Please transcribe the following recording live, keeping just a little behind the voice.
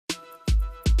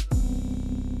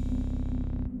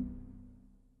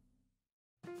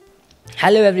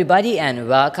Hello everybody and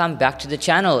welcome back to the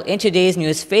channel. In today's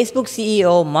news, Facebook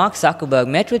CEO Mark Zuckerberg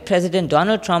met with President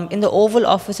Donald Trump in the Oval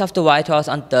Office of the White House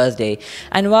on Thursday.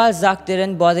 And while Zuck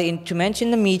didn't bother to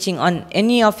mention the meeting on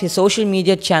any of his social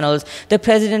media channels, the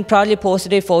president proudly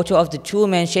posted a photo of the two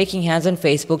men shaking hands on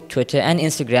Facebook, Twitter and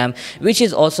Instagram, which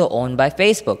is also owned by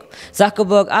Facebook.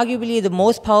 Zuckerberg, arguably the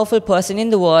most powerful person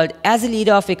in the world as a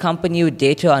leader of a company with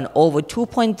data on over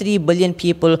 2.3 billion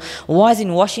people, was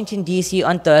in Washington, D.C.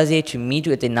 on Thursday to meet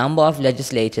with a number of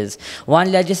legislators.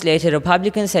 One legislator,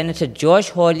 Republican Senator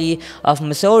George Hawley of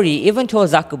Missouri, even told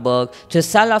Zuckerberg to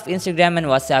sell off Instagram and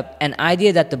WhatsApp, an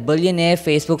idea that the billionaire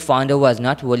Facebook founder was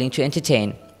not willing to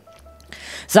entertain.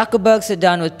 Zuckerberg sat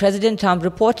down with President Trump,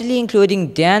 reportedly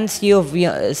including Dan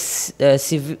Savino,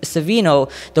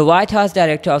 the White House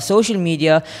director of social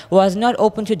media, who was not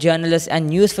open to journalists and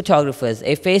news photographers.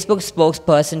 A Facebook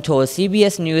spokesperson told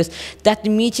CBS News that the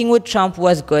meeting with Trump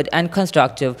was good and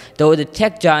constructive, though the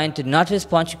tech giant did not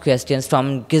respond to questions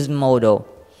from Gizmodo.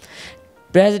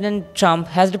 President Trump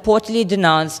has reportedly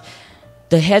denounced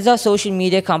the heads of social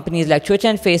media companies like Twitter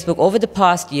and Facebook over the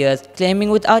past years, claiming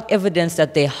without evidence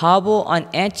that they harbor an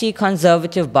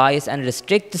anti-conservative bias and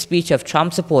restrict the speech of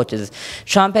Trump supporters.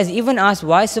 Trump has even asked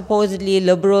why supposedly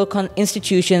liberal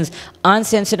institutions aren't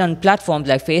censored on platforms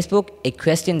like Facebook, a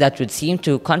question that would seem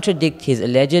to contradict his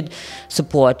alleged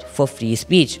support for free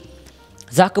speech.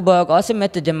 Zuckerberg also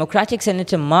met the Democratic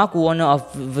Senator Mark Warner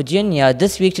of Virginia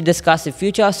this week to discuss the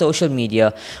future of social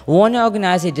media. Warner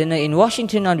organized a dinner in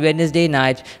Washington on Wednesday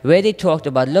night where they talked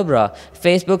about Libra,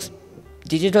 Facebook's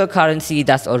digital currency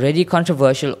that's already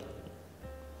controversial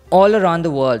all around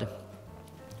the world.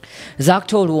 Zuck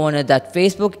told Warner that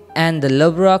Facebook and the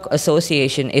Libra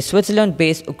Association, a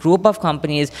Switzerland-based group of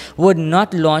companies, would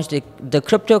not launch the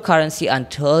cryptocurrency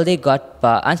until they got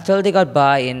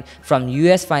buy-in from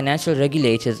U.S. financial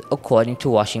regulators, according to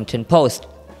Washington Post.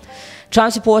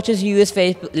 Trump supporters who used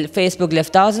Facebook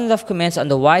left thousands of comments on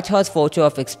the White House photo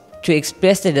to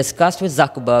express their disgust with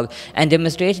Zuckerberg and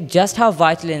demonstrate just how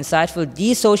vital and insightful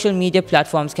these social media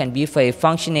platforms can be for a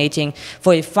functioning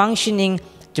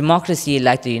democracy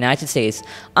like the United States.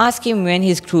 Ask him when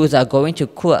his crews are going to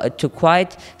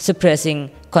quit suppressing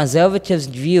conservatives'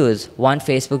 views, one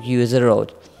Facebook user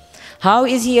wrote. How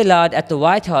is he allowed at the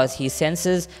White House? He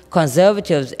censors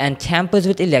conservatives and tampers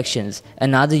with elections,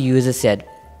 another user said.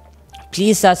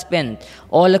 Please suspend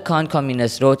all account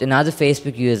communists, wrote another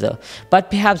Facebook user. But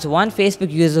perhaps one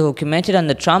Facebook user who commented on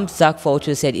the Trump-Zuck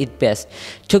photo said it best.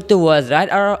 Took the words right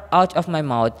out of my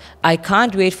mouth. I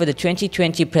can't wait for the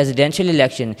 2020 presidential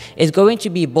election. It's going to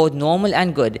be both normal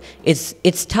and good.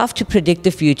 It's tough to predict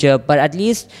the future, but at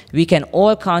least we can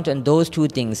all count on those two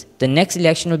things. The next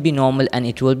election will be normal and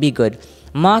it will be good.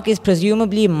 Mark is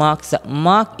presumably Mark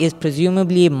Zuckerberg,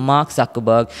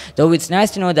 though it's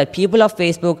nice to know that people of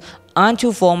Facebook aren't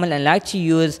too formal and like to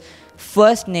use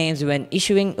first names when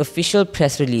issuing official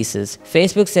press releases.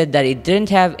 Facebook said that it didn't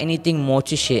have anything more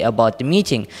to share about the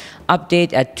meeting.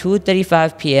 Update at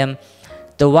 2:35 p.m.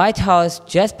 The White House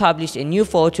just published a new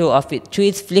photo of it to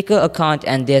its Flickr account,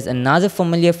 and there's another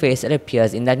familiar face that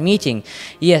appears in that meeting.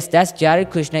 Yes, that's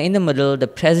Jared Kushner in the middle, the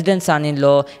president's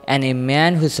son-in-law, and a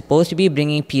man who's supposed to be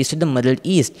bringing peace to the Middle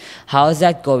East. How's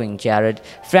that going, Jared?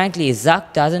 Frankly,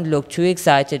 Zuck doesn't look too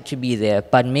excited to be there,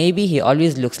 but maybe he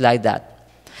always looks like that.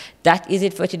 That is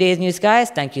it for today's news,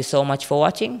 guys. Thank you so much for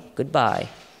watching. Goodbye.